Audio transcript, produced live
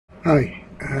Hi,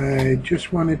 I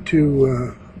just wanted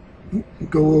to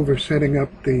go over setting up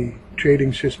the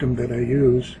trading system that I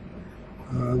use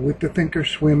with the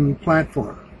thinkorswim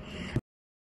platform.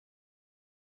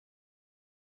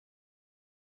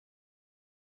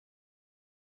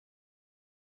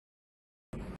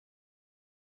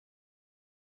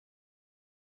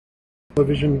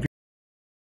 Television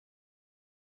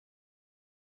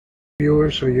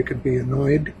viewer, so you could be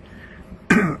annoyed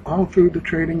all through the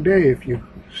trading day if you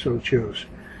so choose.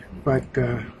 But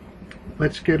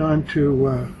let's get on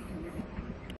to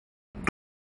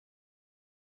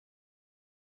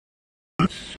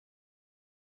it's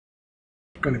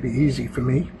going to be easy for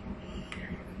me.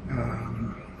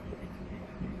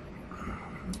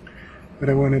 But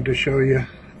I wanted to show you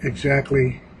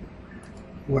exactly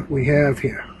what we have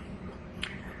here.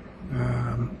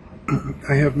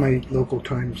 I have my local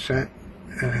time set,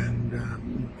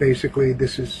 and basically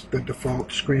this is the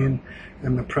default screen,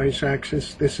 and the price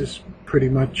axis, this is pretty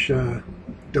much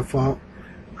default.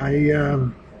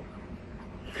 I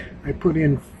put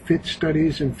in fit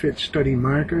studies and fit study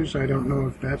markers. I don't know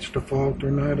if that's default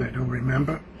or not, I don't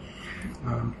remember.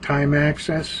 Time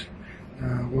access,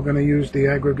 we're going to use the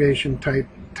aggregation type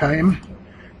time.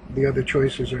 The other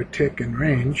choices are tick and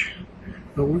range,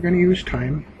 but we're going to use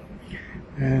time.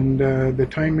 And the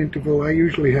time interval, I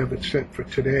usually have it set for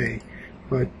today,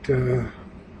 but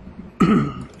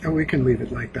we can leave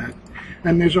it like that.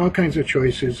 And there's all kinds of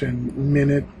choices in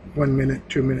minute, 1 minute,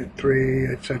 2 minute, 3,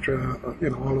 etc.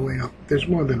 All the way up. There's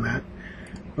more than that,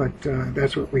 but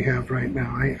that's what we have right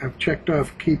now. I've checked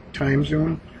off keep time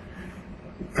zoom.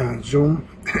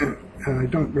 I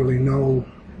don't really know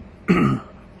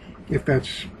if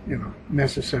that's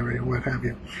necessary or what have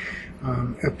you.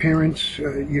 Appearance,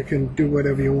 you can do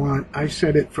whatever you want. I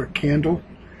set it for candle,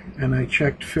 and I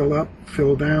checked fill up,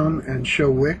 fill down, and show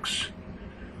wicks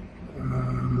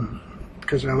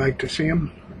because I like to see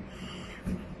them.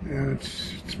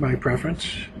 It's my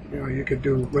preference. You could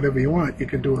do whatever you want. You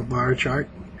could do a bar chart.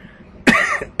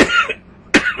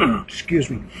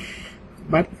 Excuse me.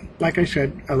 But like I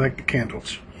said, I like the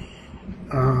candles.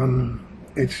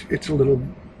 It's a little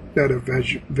better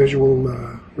visual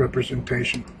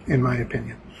representation, in my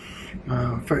opinion.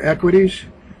 For equities,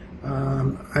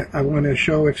 I want to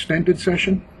show extended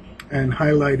session and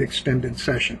highlight extended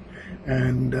session.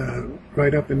 And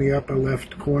right up in the upper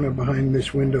left corner behind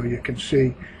this window, you can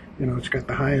see, it's got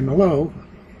the high and the low.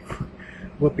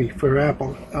 Whoopee for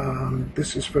Apple.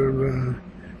 This is for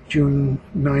June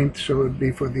 9th, so it would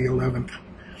be for the 11th.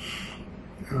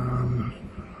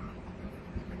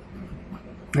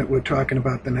 That we're talking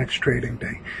about the next trading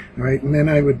day. All right, and then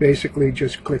I would basically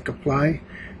just click apply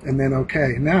and then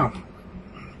OK. Now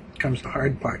comes the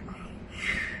hard part.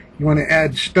 You want to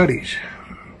add studies.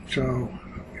 So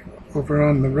over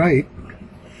on the right,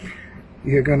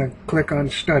 you're going to click on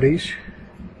studies.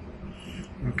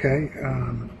 Okay,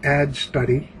 add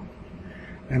study.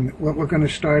 And what we're going to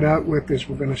start out with is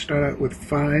we're going to start out with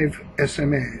 5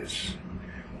 SMAs.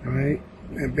 All right,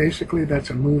 and basically that's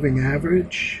a moving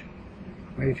average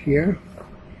right here,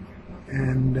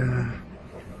 and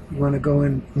you want to go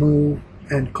and move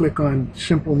and click on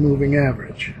simple moving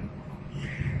average,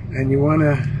 and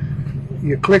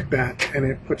you click that and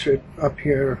it puts it up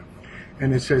here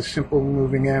and it says simple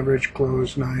moving average,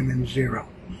 close 9 and 0.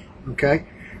 Okay,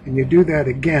 and you do that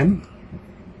again,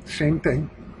 same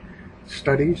thing,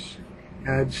 studies,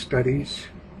 add studies,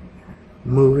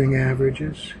 moving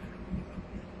averages,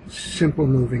 simple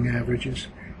moving averages.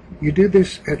 You do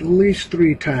this at least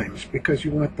 3 times because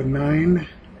you want the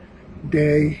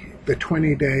 9-day, the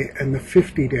 20-day, and the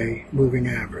 50-day moving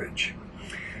average.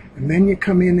 And then you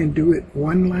come in and do it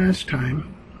one last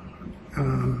time.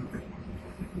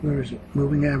 Where is it?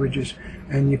 Moving averages,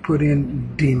 and you put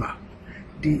in DEMA,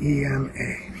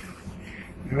 D-E-M-A.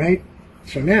 All right.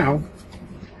 So now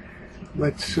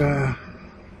let's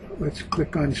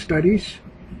click on studies,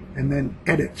 and then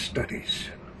edit studies.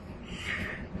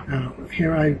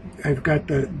 Here I've got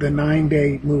the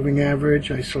 9-day moving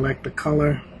average. I select the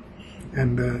color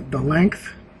and the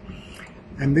length,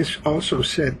 and this also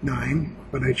said 9,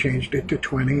 but I changed it to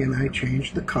 20, and I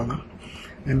changed the color,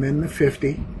 and then the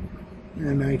 50,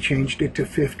 and I changed it to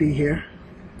 50 here,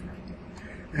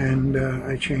 and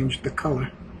I changed the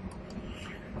color.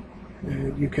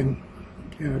 You can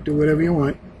do whatever you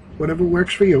want, whatever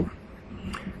works for you.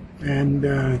 And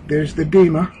there's the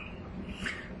DEMA.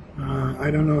 I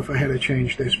don't know if I had to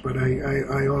change this, but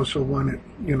I also want it,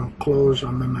 close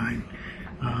on the 9.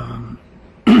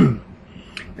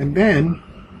 And then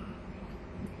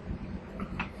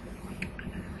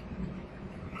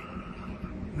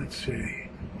let's see.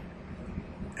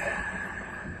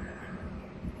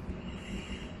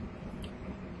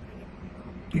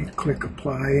 You click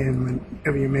apply, and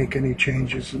whenever you make any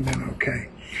changes, and then OK.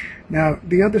 Now,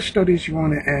 the other studies you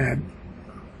want to add,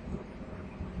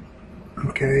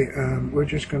 okay, we're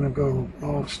just going to go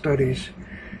all studies,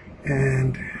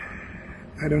 and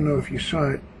I don't know if you saw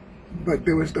it, but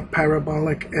there was the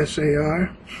parabolic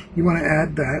SAR. You want to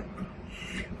add that.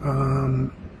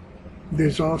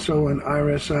 There's also an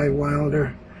RSI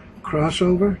Wilder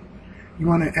crossover. You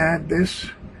want to add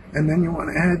this, and then you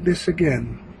want to add this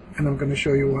again, and I'm going to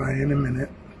show you why in a minute.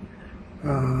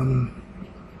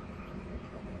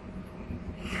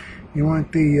 You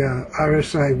want the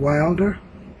RSI Wilder.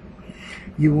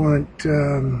 You want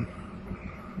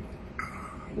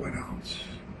what else?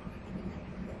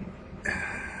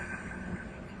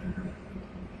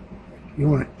 You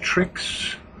want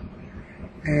tricks,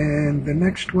 and the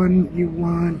next one you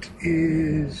want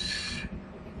is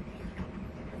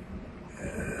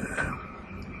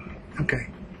okay.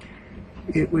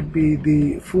 It would be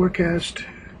the forecast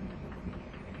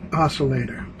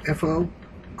oscillator,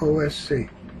 FOSC,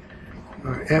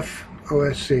 or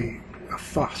FOSC, a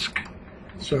FOSC.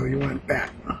 So you want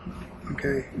that.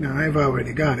 Okay. Now I've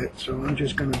already got it, so I'm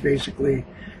just going to basically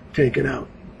take it out.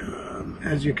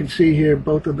 As you can see here,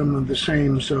 both of them are the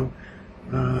same, so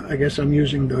I guess I'm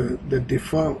using the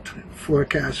default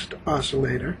forecast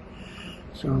oscillator.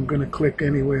 So I'm going to click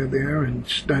anywhere there, and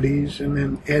studies, and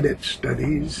then edit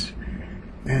studies,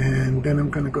 and then I'm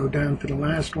going to go down to the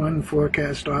last one,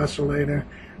 forecast oscillator,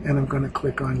 and I'm going to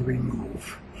click on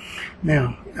remove.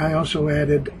 Now, I also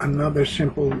added another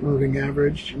simple moving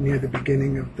average near the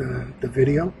beginning of the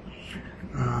video.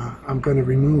 I'm going to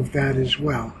remove that as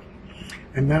well.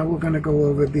 And now we're going to go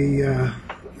over the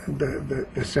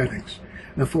settings.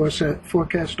 The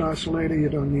forecast oscillator, you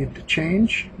don't need to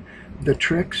change. The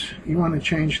tricks, you want to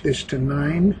change this to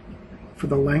 9 for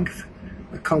the length.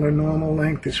 The color normal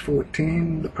length is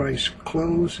 14, the price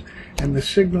close, and the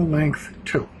signal length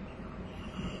 2.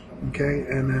 Okay,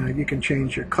 and you can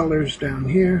change your colors down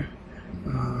here,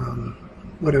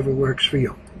 whatever works for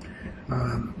you.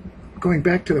 Going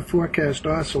back to the forecast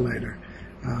oscillator,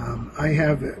 I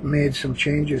have made some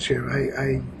changes here.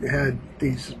 I had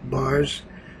these bars,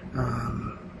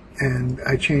 and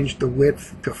I changed the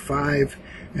width to 5,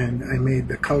 and I made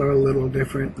the color a little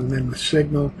different, and then the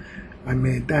signal, I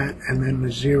made that, and then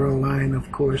the zero line, of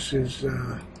course, is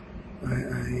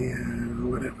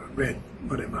whatever, red,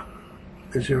 whatever.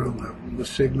 The zero level, the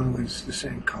signal is the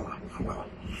same color. Oh, well,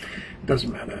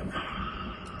 doesn't matter.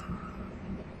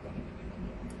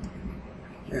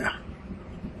 Yeah.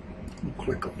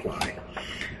 Click apply.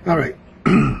 All right.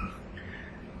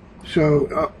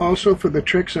 So also for the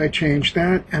tricks, I changed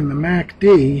that, and the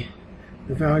MACD,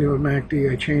 the value of MACD,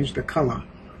 I changed the color.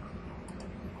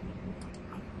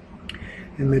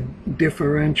 And the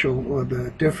differential, or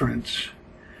the difference,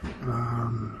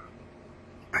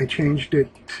 I changed it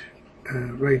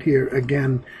right here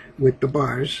again with the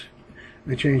bars.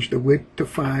 I changed the width to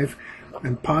 5,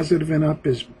 and positive and up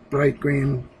is bright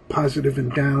green, positive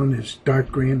and down is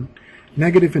dark green,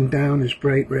 negative and down is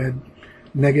bright red,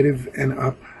 negative and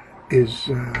up is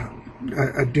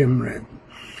a dim red.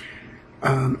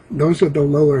 Those are the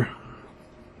lower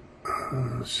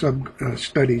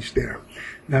studies there.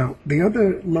 Now the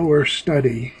other lower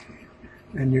study,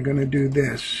 and you're going to do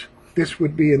this. This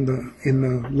would be in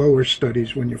the lower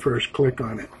studies when you first click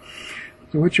on it.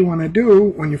 So what you want to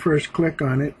do when you first click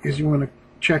on it is you want to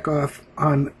check off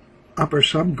on upper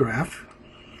subgraph.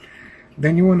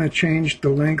 Then you want to change the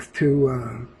length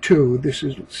to 2. This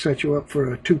is set you up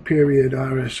for a 2-period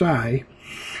RSI.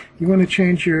 You want to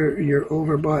change your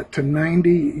overbought to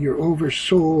 90, your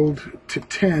oversold to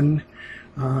 10,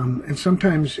 and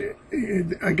sometimes,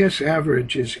 I guess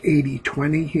average is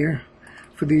 80-20 here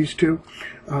for these two.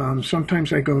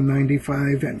 Sometimes I go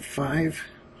 95 and 5.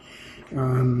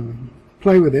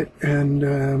 Play with it, and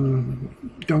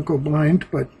don't go blind,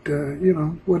 but you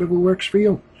know, whatever works for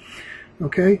you.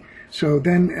 Okay, so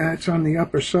then it's on the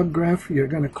upper subgraph. You're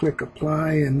going to click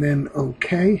apply and then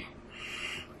OK,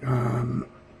 and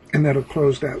that'll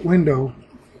close that window.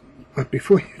 But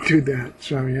before you do that,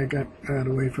 sorry, I got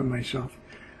away from myself.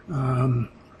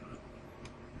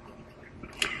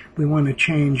 We want to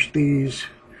change these.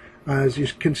 As you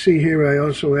can see here, I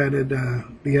also added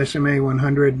the SMA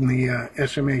 100 and the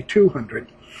SMA 200.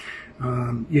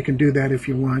 You can do that if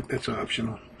you want. That's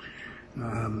optional.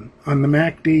 On the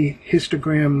MACD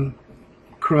histogram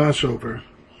crossover,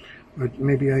 or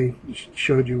maybe I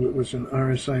showed you it was an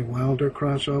RSI Wilder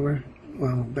crossover.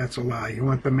 Well, that's a lie. You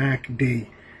want the MACD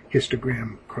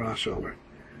histogram crossover.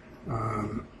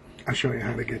 I'll show you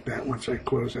how to get that once I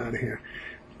close out of here.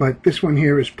 But this one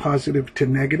here is positive to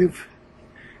negative.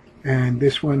 and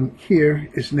this one here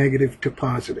is negative to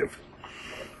positive.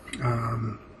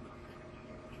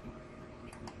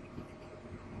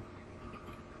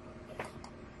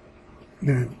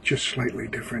 They're just slightly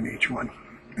different each one.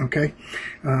 Okay,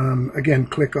 again,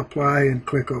 click apply and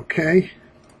click OK.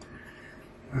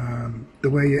 The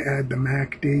way you add the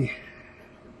MACD,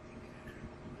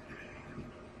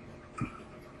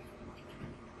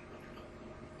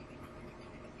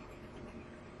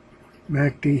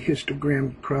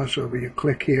 histogram crossover, you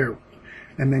click here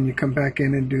and then you come back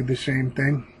in and do the same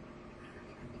thing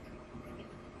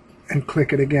and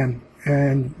click it again,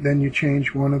 and then you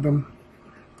change one of them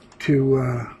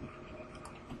to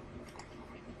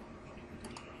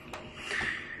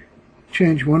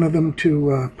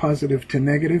positive to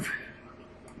negative,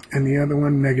 and the other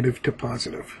one negative to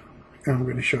positive. And I'm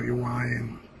going to show you why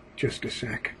in just a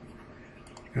sec.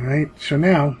 Alright, so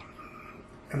now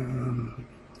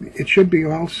it should be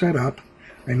all set up.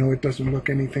 I know it doesn't look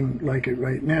anything like it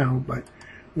right now, but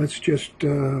let's just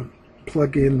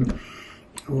plug in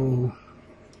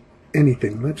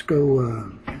anything. Let's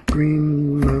go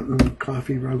Green Mountain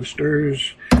Coffee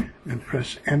Roasters and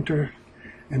press enter.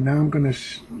 And now I'm going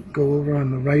to go over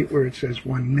on the right where it says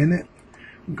 1 minute.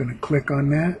 I'm going to click on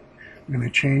that. I'm going to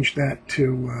change that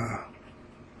to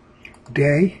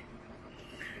day.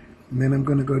 And then I'm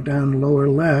going to go down lower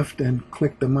left and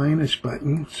click the minus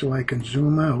button so I can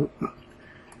zoom out.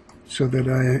 So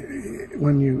that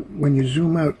when you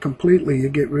zoom out completely, you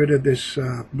get rid of this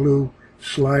blue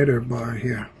slider bar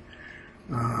here.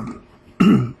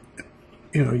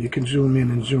 You know, you can zoom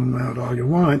in and zoom out all you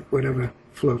want, whatever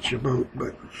floats your boat,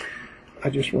 but I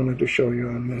just wanted to show you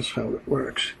on this how it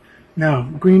works. Now,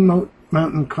 Green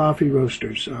Mountain Coffee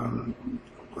Roasters.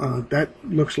 That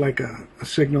looks like a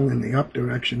signal in the up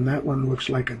direction. That one looks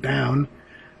like a down.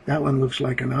 That one looks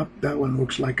like an up. That one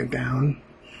looks like a down.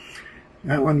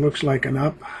 That one looks like an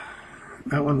up.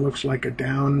 That one looks like a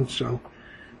down. So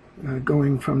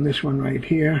going from this one right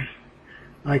here,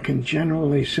 I can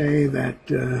generally say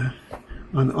that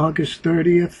on August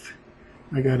 30th,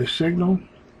 I got a signal,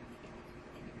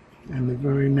 and the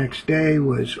very next day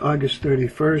was August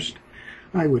 31st.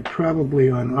 I would probably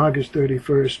on August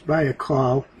 31st buy a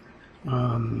call,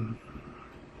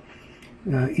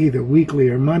 either weekly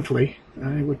or monthly.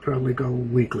 I would probably go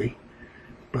weekly,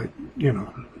 but you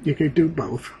know, you could do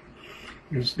both.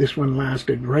 This one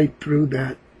lasted right through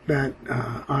that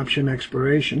option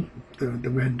expiration,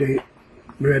 the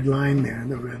red line there,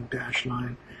 the red dash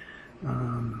line,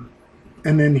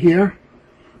 and then here,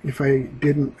 if I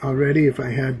didn't already, if I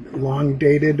had long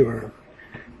dated or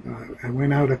I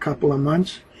went out a couple of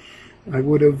months, I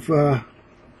would have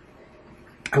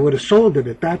sold it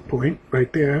at that point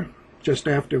right there, just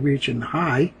after reaching the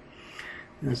high,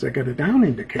 as I got a down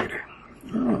indicator.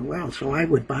 Oh well, so I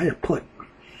would buy a put,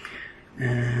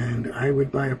 and I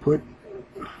would buy a put.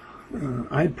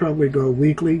 I'd probably go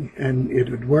weekly, and it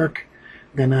would work.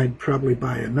 Then I'd probably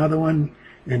buy another one,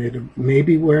 and it'd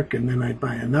maybe work, and then I'd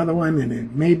buy another one, and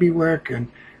it'd maybe work,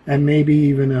 and maybe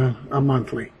even a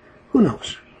monthly. Who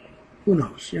knows? Who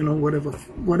knows? You know,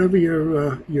 whatever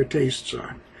your tastes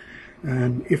are.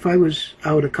 And if I was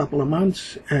out a couple of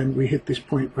months and we hit this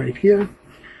point right here,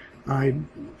 I'd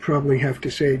probably have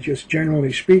to say, just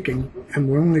generally speaking, and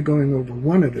we're only going over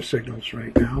one of the signals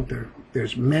right now.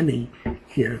 There's many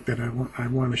here that I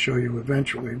want to show you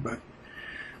eventually, but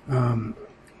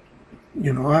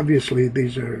you know, obviously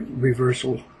these are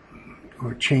reversal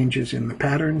or changes in the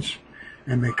patterns,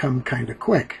 and they come kind of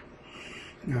quick.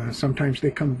 Sometimes they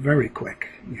come very quick.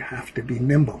 You have to be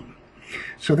nimble.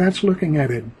 So that's looking at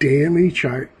a daily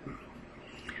chart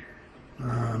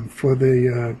for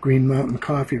the Green Mountain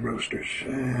Coffee Roasters,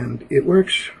 and it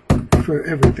works for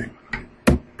everything,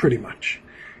 pretty much.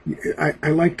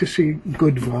 I like to see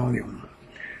good volume.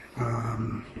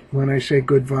 When I say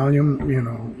good volume, you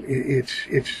know,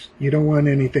 it's you don't want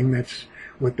anything that's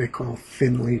what they call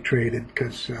thinly traded,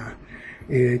 because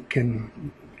it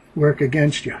can work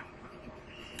against you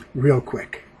real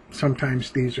quick.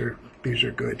 Sometimes these are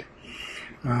good.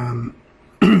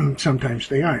 Sometimes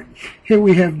they aren't. Here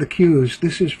we have the cues.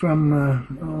 This is from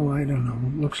I don't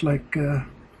know. Looks like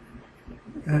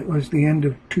that was the end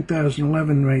of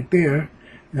 2011 right there.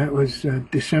 That was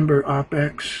December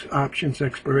OPEX options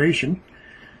expiration.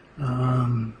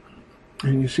 And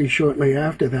you see shortly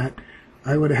after that,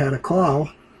 I would have had a call.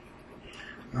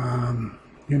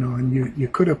 You know, and you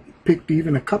could have picked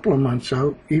even a couple of months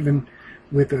out, even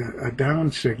with a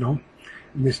down signal.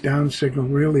 And this down signal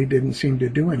really didn't seem to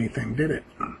do anything, did it?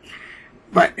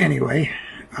 But anyway,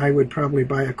 I would probably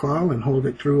buy a call and hold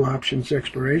it through options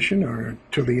expiration or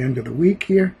till the end of the week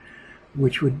here.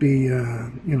 which would be,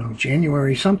 you know,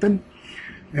 January something,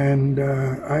 and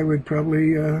I would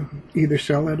probably either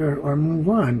sell it or move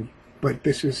on. But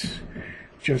this is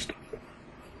just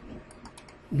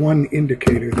one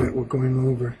indicator that we're going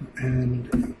over,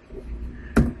 and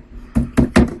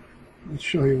let's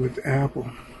show you with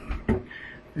Apple.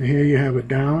 And here you have a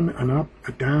down, an up,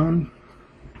 a down,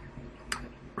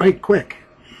 right quick.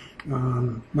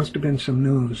 Must have been some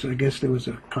news. I guess there was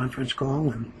a conference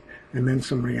call and then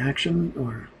some reaction,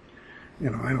 or, you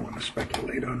know, I don't want to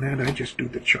speculate on that. I just do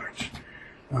the charts.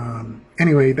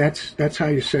 Anyway, that's how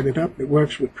you set it up. It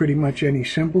works with pretty much any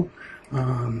symbol.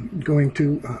 Going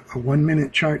to a 1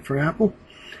 minute chart for Apple.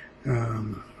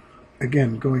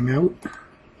 Again, going out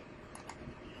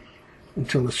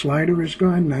until the slider is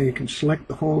gone. Now you can select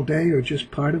the whole day or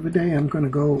just part of a day. I'm going to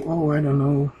go, oh, I don't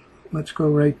know, let's go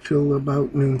right till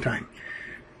about noontime.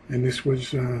 And this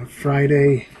was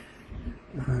Friday,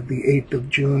 the 8th of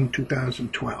June,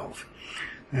 2012.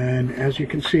 And as you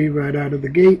can see right out of the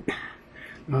gate,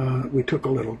 we took a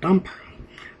little dump.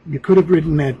 You could have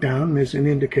written that down. There's an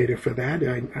indicator for that.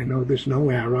 I know there's no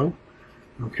arrow,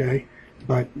 okay,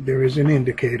 but there is an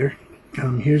indicator.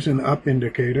 Here's an up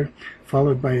indicator,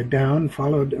 followed by a down,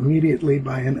 followed immediately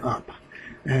by an up,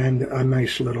 and a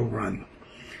nice little run.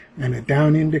 And a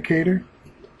down indicator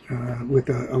with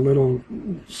a little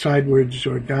sidewards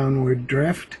or downward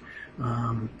drift.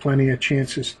 Plenty of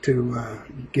chances to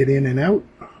get in and out.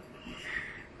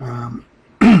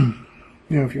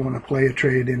 You know, if you want to play a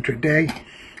trade intraday,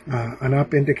 an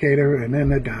up indicator and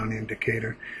then a down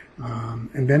indicator,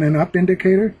 and then an up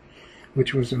indicator,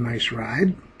 which was a nice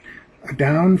ride, a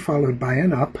down followed by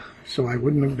an up, so I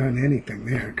wouldn't have done anything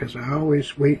there because I'm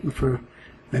always waiting for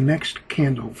the next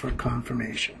candle for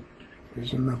confirmation.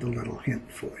 There's another little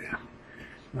hint for you.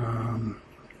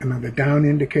 Another down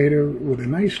indicator with a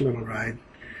nice little ride,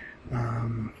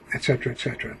 etc.,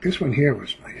 etc. This one here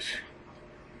was nice,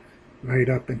 right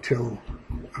up until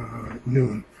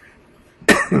noon.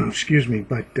 Excuse me,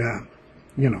 but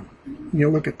you know, you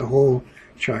look at the whole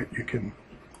chart, you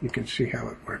can see how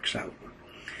it works out.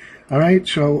 All right,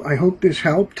 so I hope this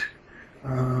helped.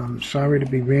 Sorry to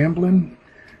be rambling,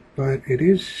 but it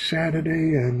is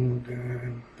Saturday,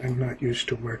 and I'm not used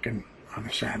to working on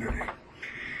a Saturday.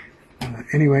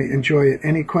 Anyway, enjoy it.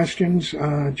 Any questions,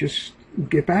 just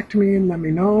get back to me and let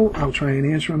me know. I'll try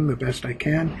and answer them the best I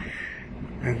can.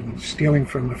 And stealing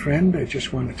from a friend, I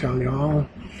just want to tell you all,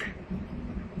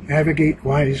 navigate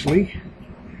wisely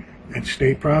and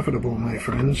stay profitable, my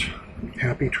friends.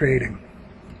 Happy trading.